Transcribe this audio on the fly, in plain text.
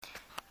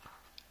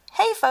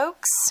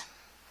folks.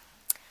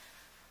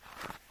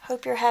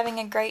 Hope you're having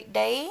a great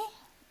day.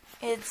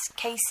 It's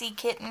Casey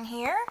Kitten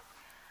here.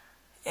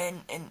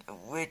 And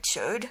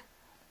Richard.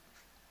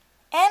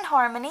 And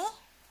Harmony.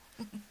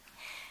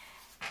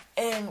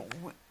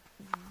 And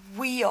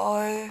we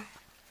are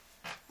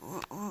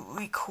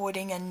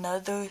recording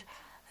another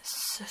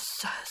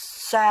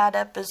sad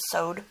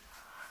episode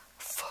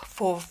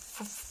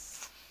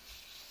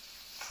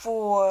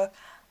for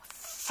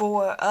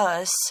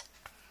us.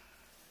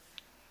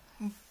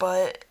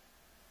 But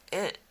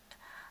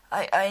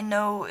I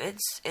know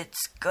it's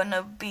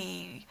gonna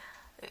be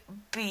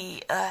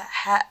a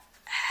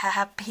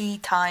happy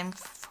time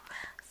for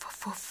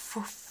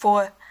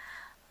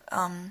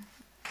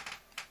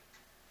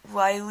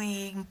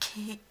Riley and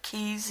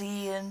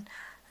Keezy and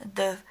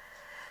the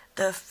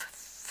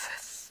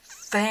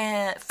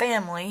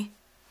family.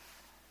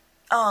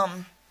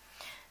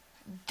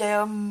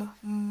 They're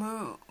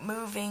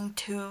moving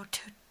to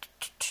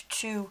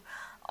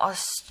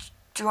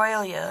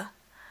Australia,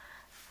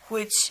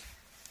 which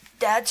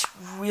that's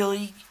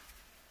really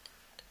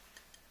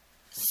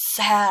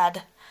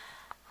sad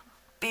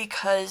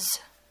because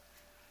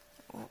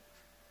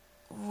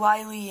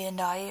Riley and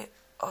I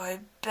are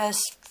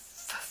best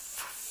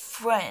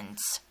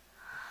friends,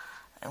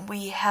 and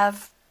we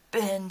have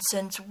been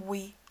since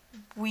we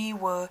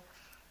were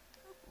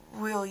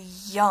really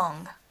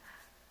young,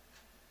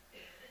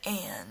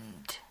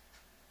 and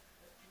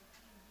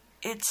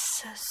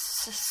it's a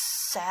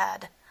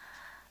sad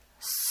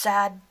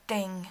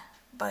thing,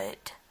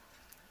 but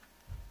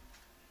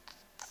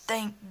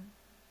thank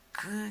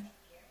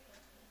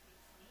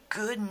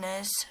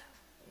goodness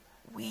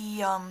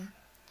we all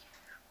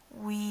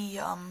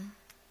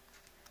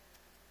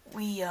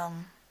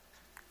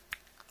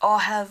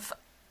have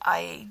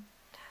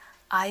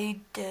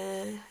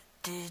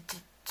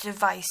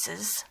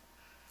devices,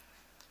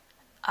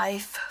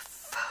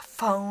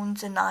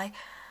 iPhones and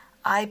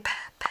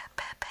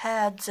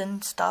iPads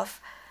and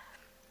stuff,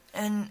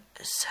 and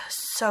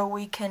so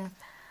we can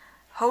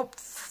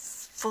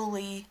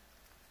hopefully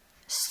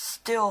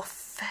still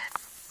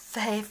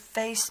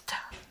FaceTime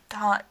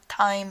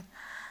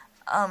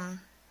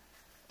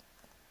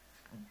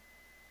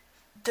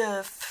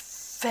the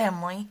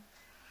family,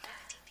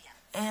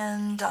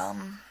 and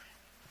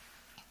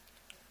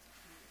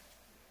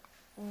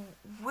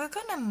we're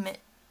gonna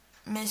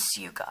miss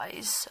you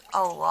guys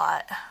a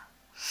lot.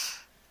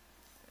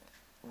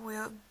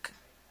 We're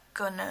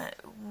gonna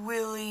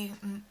really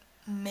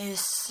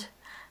miss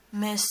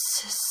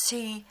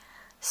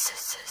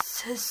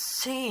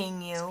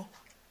seeing you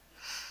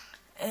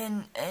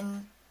and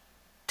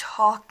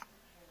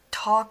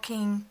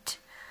talking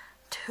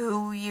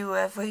to you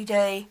every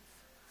day.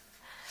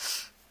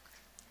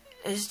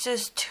 It's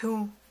just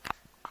too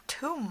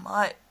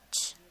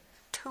much.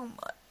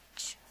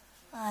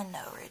 I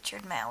know,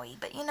 Richard Maui,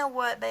 but you know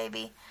what,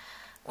 baby?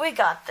 We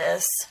got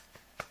this.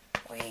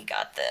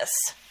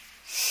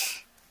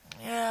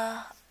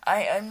 Yeah,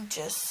 I'm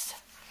just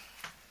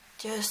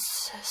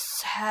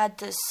sad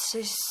to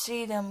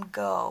see them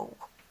go.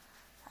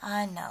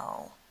 I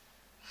know.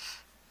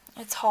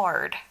 It's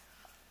hard.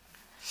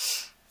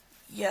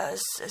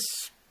 Yes,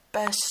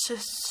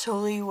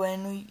 especially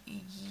when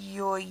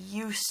you're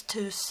used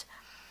to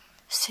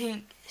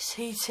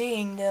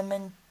seeing them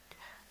and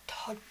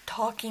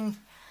talking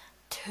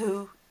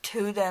to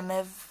them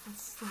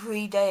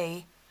every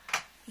day.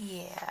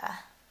 Yeah.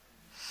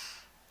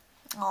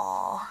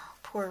 Aw,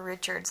 poor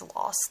Richard's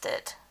lost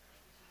it.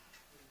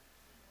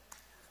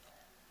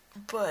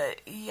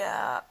 But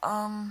yeah,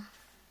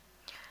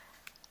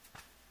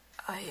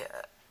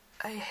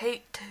 I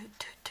hate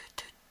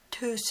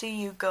to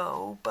see you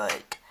go,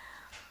 but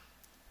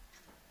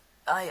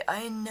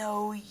I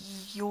know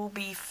you'll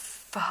be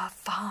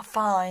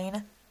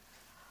fine,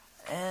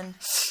 and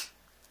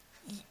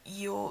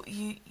you'll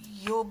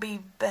be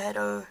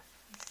better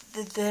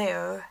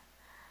there.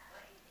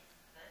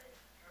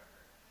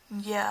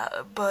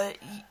 Yeah, but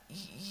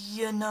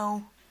you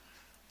know,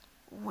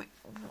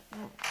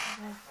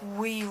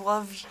 we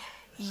love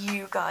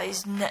you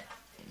guys.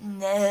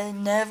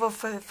 Never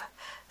forget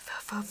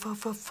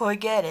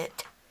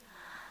it.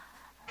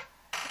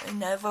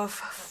 Never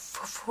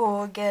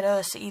forget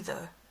us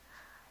either.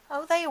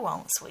 Oh, they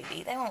won't,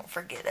 sweetie. They won't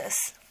forget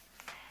us.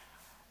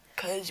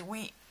 'Cause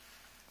we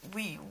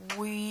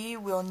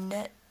will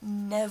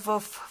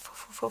never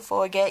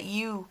forget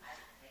you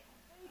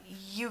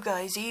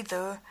guys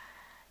either,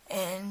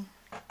 and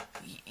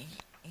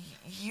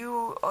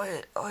you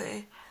are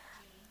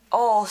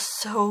all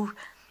so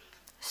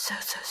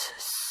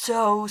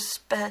special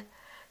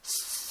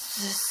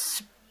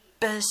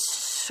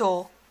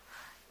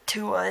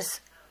to us.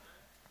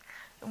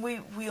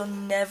 We'll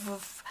never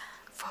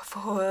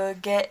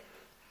forget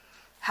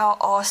how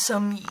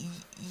awesome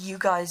you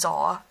guys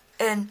are,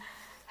 and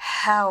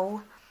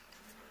how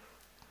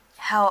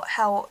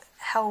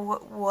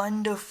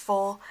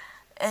wonderful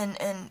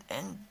and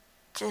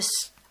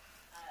just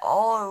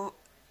all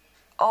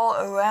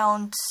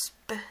around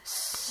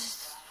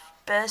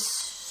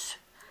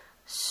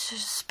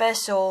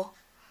special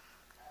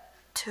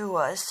to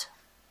us.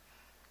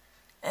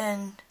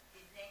 And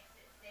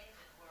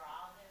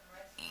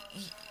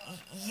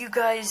you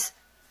guys,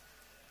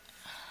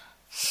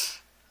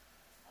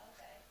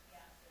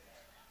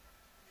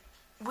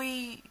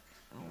 we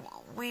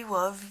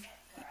love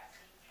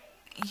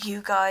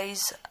you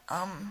guys,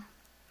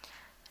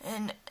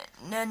 and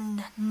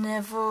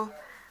never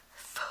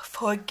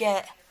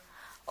forget,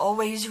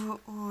 always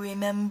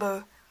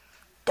remember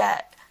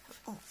that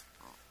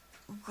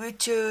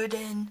Richard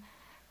and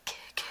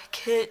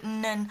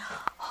Kitten and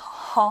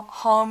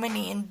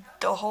Harmony and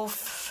the whole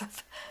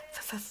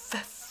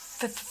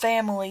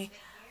family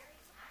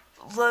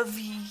love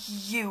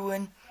you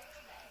and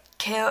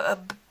care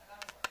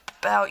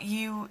about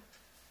you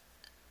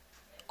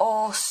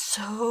all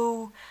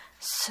so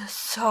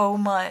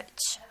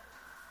much.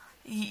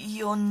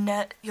 You'll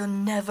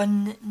never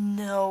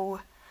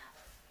know.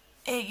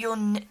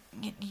 You'll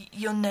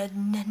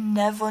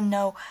never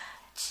know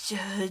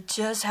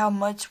just how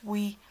much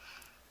we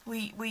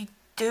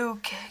do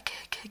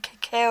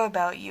care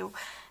about you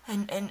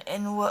and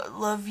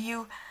love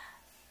you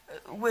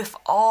with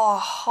all our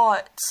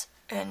hearts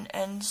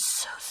and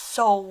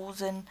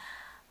souls and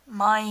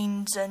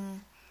minds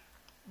and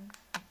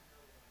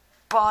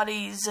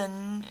bodies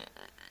and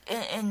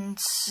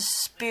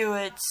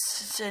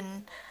spirits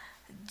and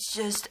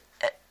just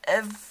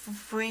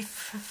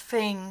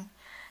everything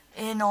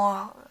in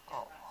our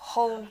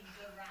whole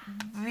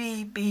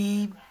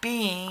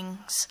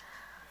beings.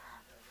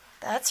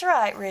 That's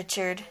right,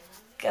 Richard.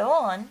 Go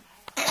on.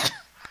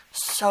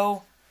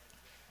 So,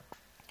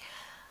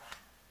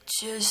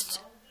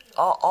 just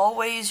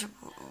always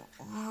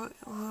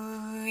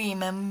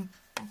remember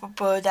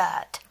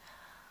that.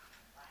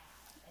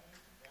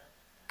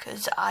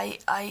 'Cause I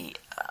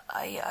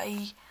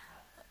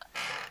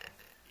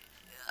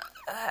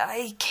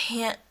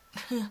can't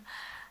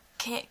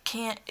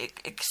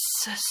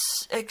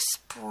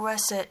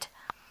express it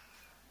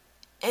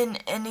in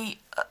any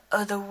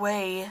other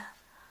way.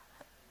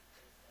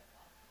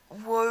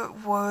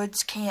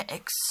 Words can't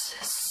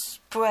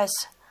express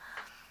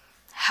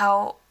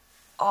how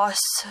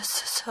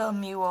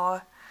awesome you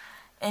are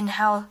and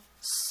how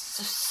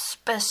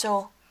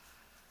special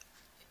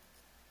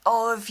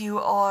all of you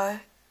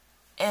are,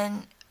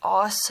 and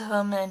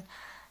awesome and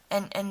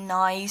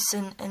nice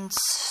and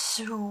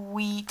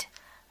sweet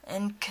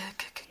and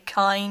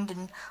kind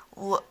and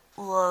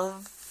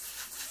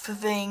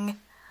loving,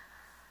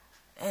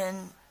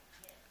 and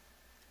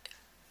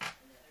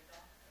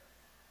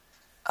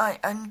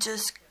I'm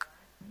just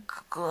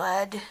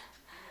glad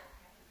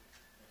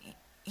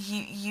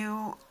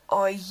you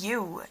are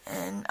you,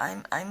 and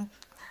I'm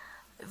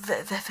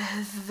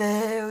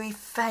very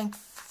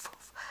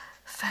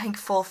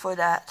thankful for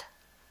that.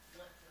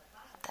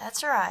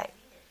 That's right.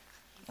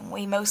 And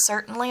we most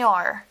certainly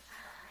are.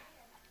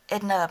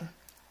 And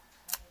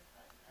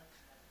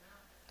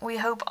we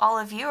hope all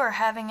of you are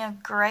having a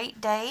great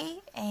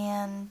day,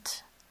 and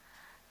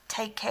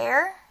take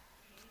care.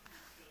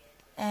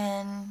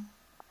 And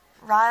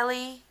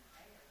Riley,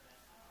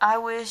 I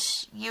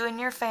wish you and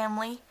your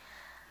family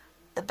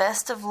the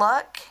best of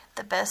luck,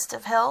 the best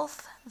of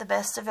health, the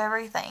best of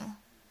everything.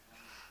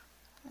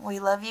 We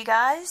love you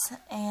guys,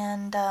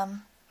 and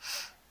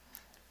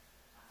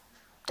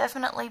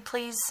definitely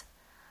please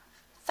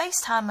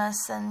FaceTime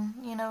us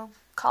and,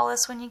 call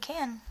us when you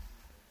can.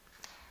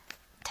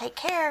 Take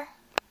care.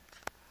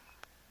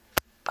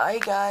 Bye,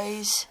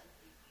 guys.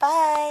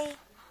 Bye.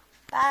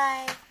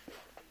 Bye.